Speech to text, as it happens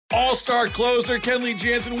All-star closer Kenley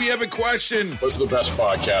Jansen, we have a question. What's the best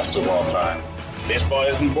podcast of all time? Baseball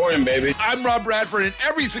isn't boring, baby. I'm Rob Bradford, and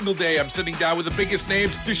every single day I'm sitting down with the biggest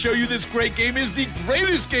names to show you this great game is the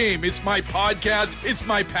greatest game. It's my podcast. It's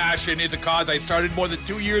my passion. It's a cause I started more than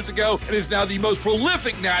 2 years ago and is now the most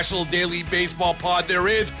prolific national daily baseball pod there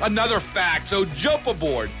is. Another fact. So jump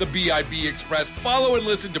aboard the BIB Express. Follow and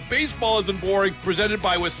listen to Baseball Isn't Boring, presented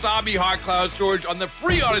by Wasabi Hot Cloud Storage on the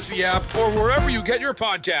free Odyssey app or wherever you get your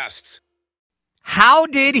podcasts. How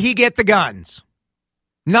did he get the guns?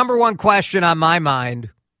 Number one question on my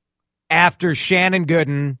mind after Shannon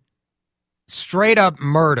Gooden straight up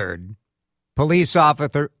murdered police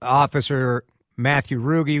officer Matthew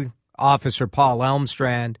Ruge, Officer Paul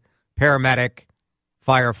Elmstrand, paramedic,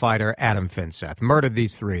 firefighter Adam Finseth. Murdered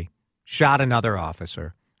these three. Shot another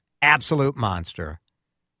officer. Absolute monster.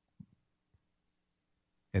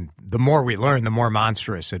 And the more we learn, the more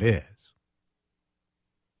monstrous it is.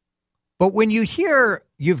 But when you hear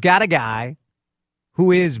you've got a guy who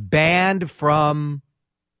is banned from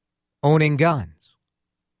owning guns,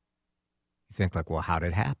 you think like, well, how did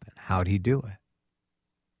it happen? How did he do it?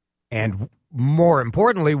 And more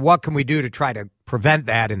importantly, what can we do to try to prevent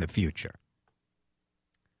that in the future?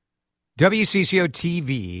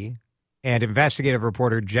 WCCO-TV and investigative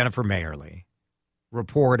reporter Jennifer Mayerle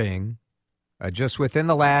reporting just within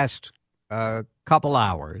the last couple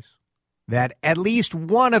hours that at least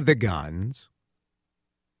one of the guns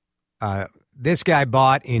this guy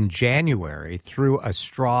bought in January through a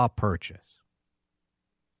straw purchase.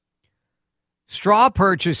 Straw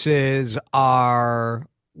purchases are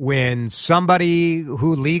when somebody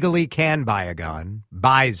who legally can buy a gun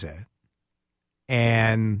buys it,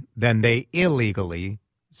 and then they illegally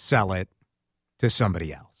sell it to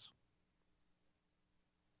somebody else.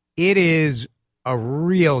 It is a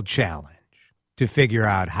real challenge to figure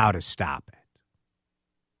out how to stop it.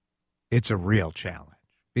 It's a real challenge.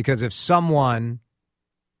 Because if someone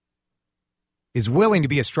is willing to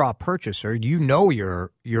be a straw purchaser, you know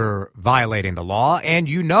you're violating the law, and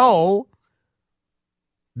you know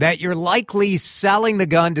that you're likely selling the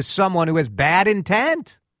gun to someone who has bad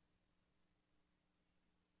intent.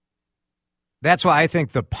 That's why I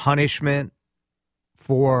think the punishment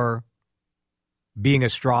for being a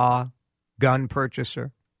straw gun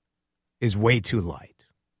purchaser is way too light.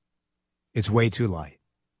 It's way too light.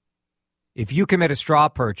 If you commit a straw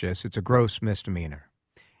purchase, it's a gross misdemeanor.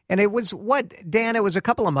 And it was Dan, it was a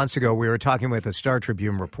couple of months ago we were talking with a Star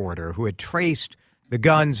Tribune reporter who had traced the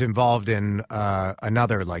guns involved in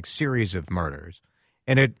another series of murders.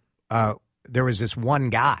 And there was this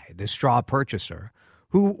one guy, this straw purchaser,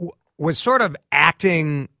 who was sort of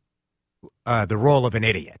acting the role of an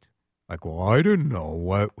idiot. Like, well, I didn't know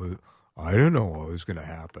what was going to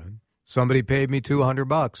happen. Somebody paid me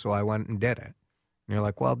 $200, so I went and did it. And you're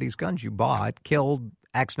like, well, these guns you bought killed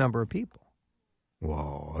X number of people.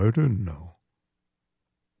 Well, I didn't know.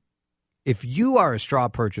 If you are a straw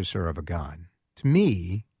purchaser of a gun, to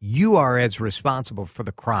me, you are as responsible for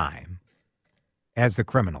the crime as the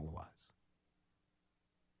criminal was.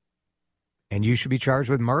 And you should be charged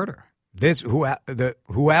with murder.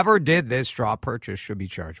 Whoever did this straw purchase should be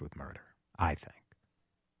charged with murder, I think.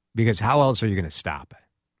 Because how else are you going to stop it?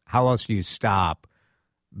 How else do you stop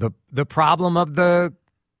the problem of the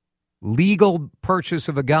legal purchase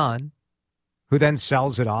of a gun, who then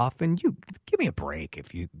sells it off? And you give me a break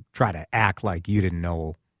if you try to act like you didn't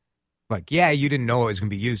know. Like, yeah, you didn't know it was going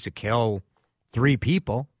to be used to kill 3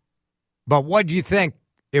 people. But what do you think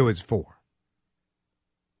it was for?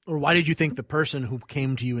 Or why did you think the person who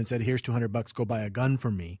came to you and said, here's $200, go buy a gun for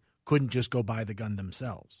me, couldn't just go buy the gun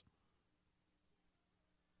themselves?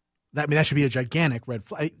 That should be a gigantic red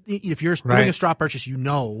flag. If you're doing a straw purchase, you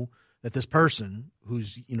know that this person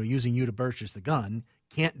who's using you to purchase the gun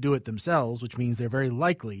can't do it themselves, which means they're very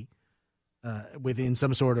likely within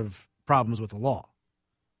some sort of problems with the law.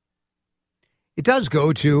 It does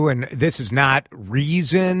go to, and this is not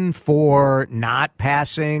reason for not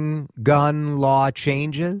passing gun law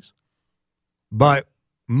changes, but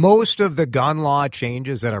most of the gun law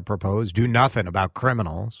changes that are proposed do nothing about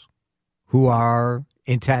criminals who are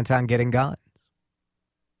intent on getting guns.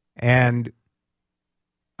 And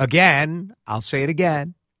again, I'll say it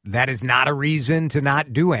again, that is not a reason to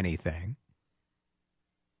not do anything.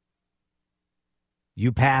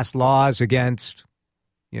 You pass laws against,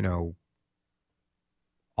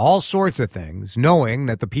 all sorts of things, knowing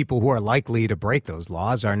that the people who are likely to break those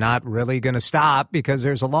laws are not really going to stop because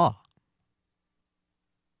there's a law.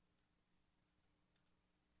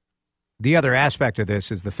 The other aspect of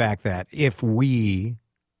this is the fact that if we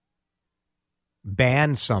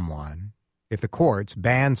ban someone, if the courts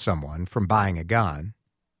ban someone from buying a gun,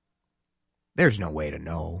 there's no way to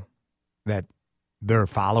know that they're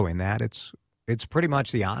following that. It's pretty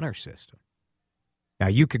much the honor system. Now,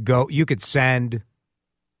 you could send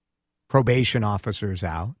probation officers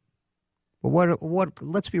out, but what?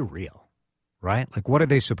 Let's be real, right? Like, what are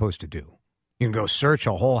they supposed to do? You can go search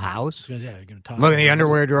a whole house, Yeah, you're gonna toss look in the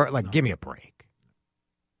underwear drawer. Like, no. Give me a break.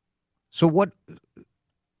 So what?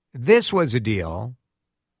 This was a deal,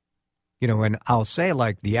 and I'll say,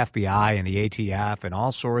 like, the FBI and the ATF and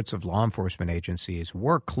all sorts of law enforcement agencies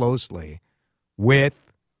work closely with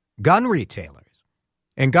gun retailers.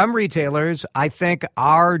 And gun retailers, I think,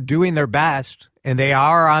 are doing their best, and they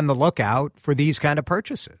are on the lookout for these kind of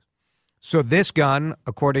purchases. So this gun,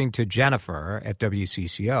 according to Jennifer at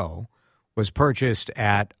WCCO, was purchased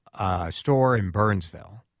at a store in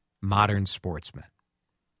Burnsville, Modern Sportsman.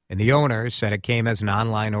 And the owner said it came as an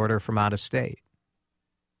online order from out of state.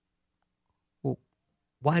 Well,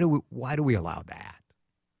 why do we allow that?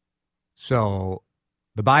 So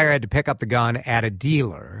the buyer had to pick up the gun at a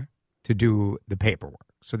dealer to do the paperwork.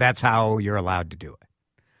 So that's how you're allowed to do it.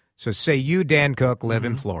 So say you, Dan Cook, live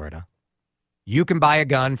in Florida. You can buy a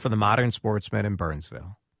gun for the Modern Sportsman in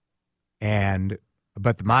Burnsville.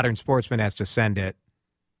 But the Modern Sportsman has to send it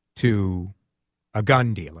to a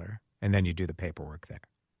gun dealer, and then you do the paperwork there.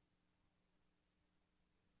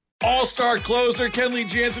 All-star closer Kenley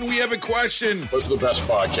Jansen, we have a question. What's the best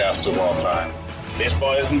podcast of all time?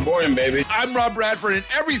 Baseball isn't boring, baby. I'm Rob Bradford, and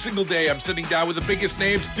every single day I'm sitting down with the biggest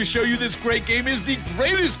names to show you this great game is the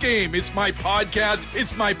greatest game. It's my podcast.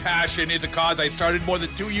 It's my passion. It's a cause I started more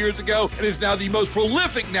than 2 years ago and is now the most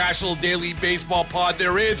prolific national daily baseball pod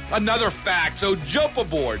there is. Another fact, so jump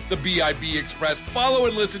aboard the BIB Express. Follow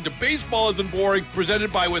and listen to Baseball Isn't Boring,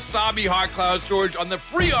 presented by Wasabi Hot Cloud Storage on the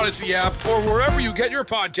free Odyssey app or wherever you get your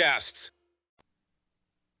podcasts.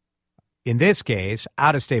 In this case,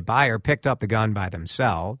 out-of-state buyer picked up the gun by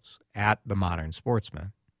themselves at the Modern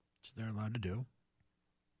Sportsman. Which they're allowed to do.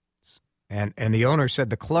 And the owner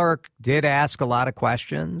said the clerk did ask a lot of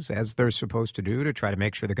questions, as they're supposed to do, to try to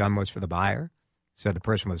make sure the gun was for the buyer. Said the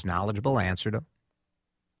person was knowledgeable, answered him.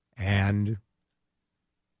 And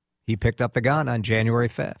he picked up the gun on January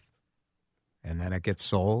 5th. And then it gets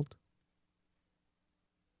sold.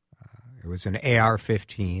 It was an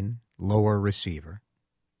AR-15, lower receiver.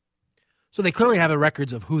 So they clearly have the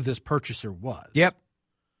records of who this purchaser was. Yep.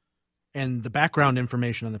 And the background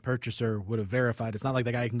information on the purchaser would have verified. It's not like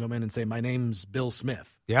the guy can come in and say, my name's Bill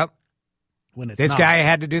Smith. Yep. When it's this not. guy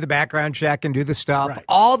had to do the background check and do the stuff. Right.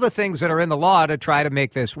 All the things that are in the law to try to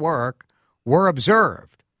make this work were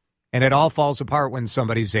observed. And it all falls apart when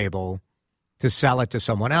somebody's able to sell it to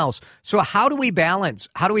someone else. So how do we balance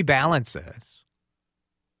this?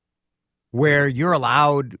 Where you're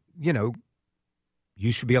allowed, you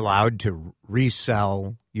should be allowed to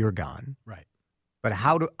resell your gun. Right. But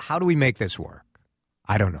how do we make this work?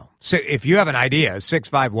 I don't know. So if you have an idea,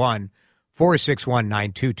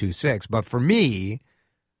 651-461-9226. But for me,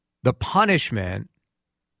 the punishment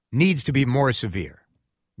needs to be more severe.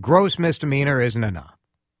 Gross misdemeanor isn't enough.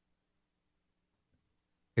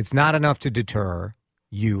 It's not enough to deter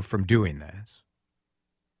you from doing this.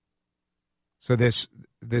 So this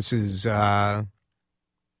is...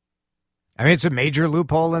 it's a major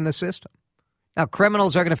loophole in the system. Now,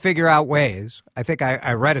 criminals are going to figure out ways. I think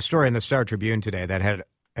I read a story in the Star Tribune today that had,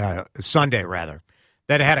 Sunday rather,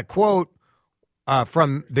 that had a quote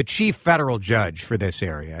from the chief federal judge for this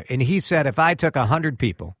area. And he said, if I took 100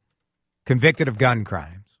 people convicted of gun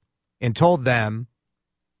crimes and told them,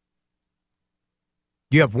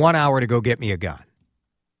 you have 1 hour to go get me a gun,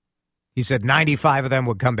 he said 95 of them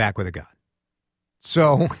would come back with a gun.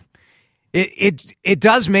 So... It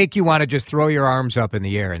does make you want to just throw your arms up in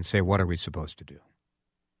the air and say, what are we supposed to do?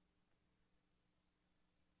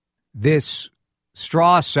 This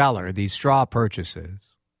straw seller, these straw purchases,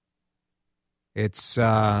 it's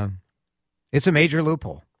a major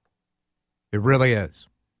loophole. It really is.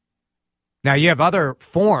 Now, you have other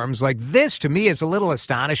forms. Like this, to me, is a little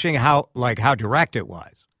astonishing how direct it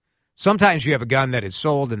was. Sometimes you have a gun that is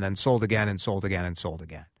sold and then sold again and sold again and sold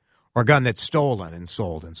again. Or a gun that's stolen and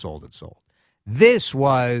sold and sold and sold. This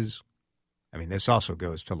was, this also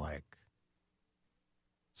goes to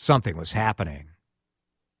something was happening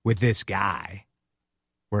with this guy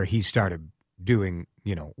where he started doing,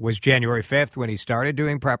 was January 5th when he started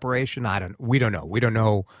doing preparation? We don't know. We don't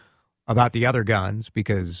know about the other guns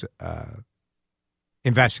because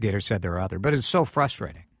investigators said there are other, but it's so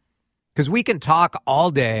frustrating because we can talk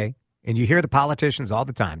all day and you hear the politicians all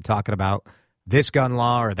the time talking about this gun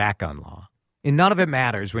law or that gun law. And none of it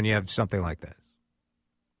matters when you have something like this.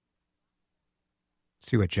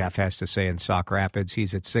 See what Jeff has to say in Sauk Rapids.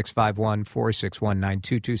 He's at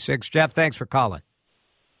 651-461-9226. Jeff, thanks for calling.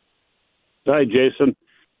 Hi, Jason.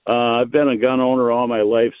 I've been a gun owner all my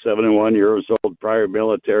life, 71 years old, prior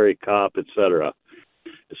military, cop, etc.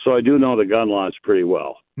 So I do know the gun laws pretty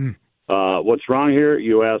well. What's wrong here?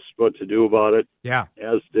 You asked what to do about it. Yeah.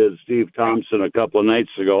 As did Steve Thompson a couple of nights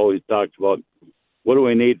ago. He talked about what do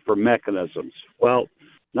we need for mechanisms. Well,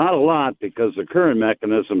 not a lot, because the current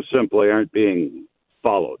mechanisms simply aren't being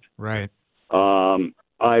followed. Right.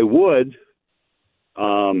 I would,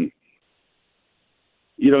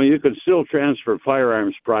 you can still transfer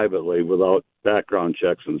firearms privately without background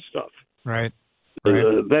checks and stuff. Right.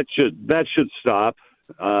 That should stop.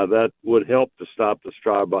 That would help to stop the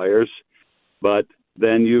straw buyers. But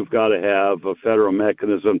then you've got to have a federal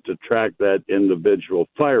mechanism to track that individual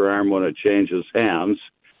firearm when it changes hands.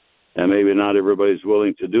 And maybe not everybody's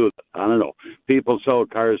willing to do that. I don't know. People sell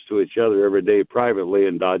cars to each other every day privately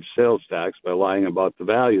and dodge sales tax by lying about the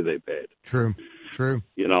value they paid. True.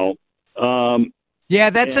 Yeah,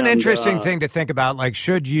 that's an interesting thing to think about. Like,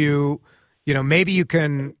 should you, maybe you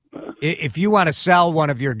can, if you want to sell one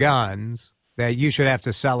of your guns, that you should have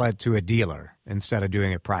to sell it to a dealer instead of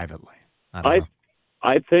doing it privately. I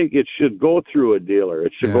think it should go through a dealer.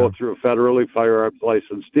 It should go through a federally firearms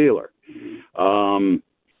licensed dealer.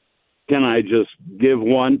 Can I just give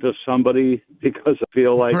one to somebody because I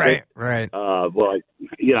feel like it? Right. I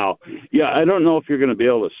don't know if you're going to be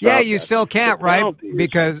able to stop Yeah, you still can't, right?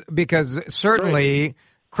 Because certainly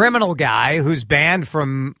criminal guy who's banned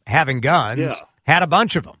from having guns had a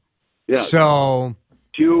bunch of them. Yeah. So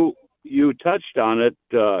you touched on it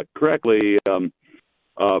correctly.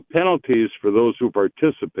 Penalties for those who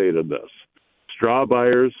participate in this. Straw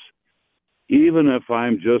buyers. Even if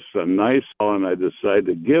I'm just a nice fellow and I decide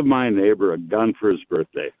to give my neighbor a gun for his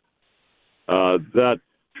birthday, that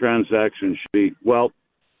transaction should be,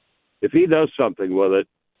 if he does something with it,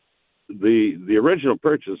 the original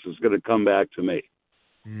purchase is going to come back to me.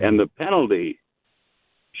 And the penalty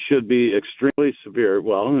should be extremely severe.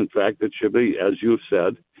 Well, in fact, it should be, as you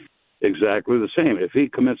said, exactly the same. If he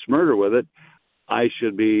commits murder with it, I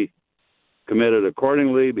should be committed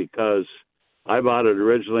accordingly because I bought it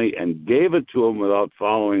originally and gave it to him without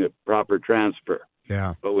following a proper transfer.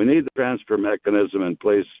 Yeah. But we need the transfer mechanism in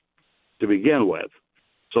place to begin with.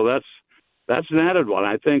 So that's an added one.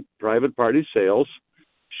 I think private party sales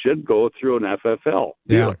should go through an FFL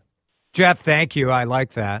dealer. Yeah. Jeff, thank you. I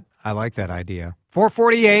like that. I like that idea.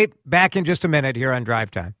 4:48, back in just a minute here on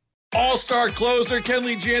Drive Time. All-star closer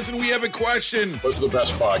Kenley Jansen, we have a question. What's the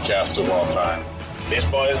best podcast of all time?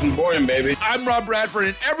 Baseball isn't boring, baby. I'm Rob Bradford,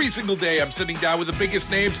 and every single day I'm sitting down with the biggest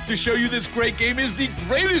names to show you this great game is the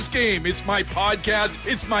greatest game. It's my podcast.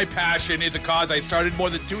 It's my passion. It's a cause I started more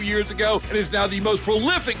than 2 years ago and is now the most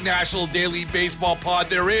prolific national daily baseball pod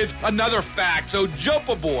there is. Another fact, so jump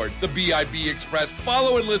aboard the BIB Express.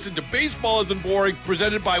 Follow and listen to Baseball Isn't Boring,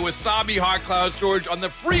 presented by Wasabi Hot Cloud Storage on the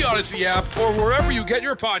free Odyssey app or wherever you get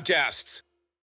your podcasts.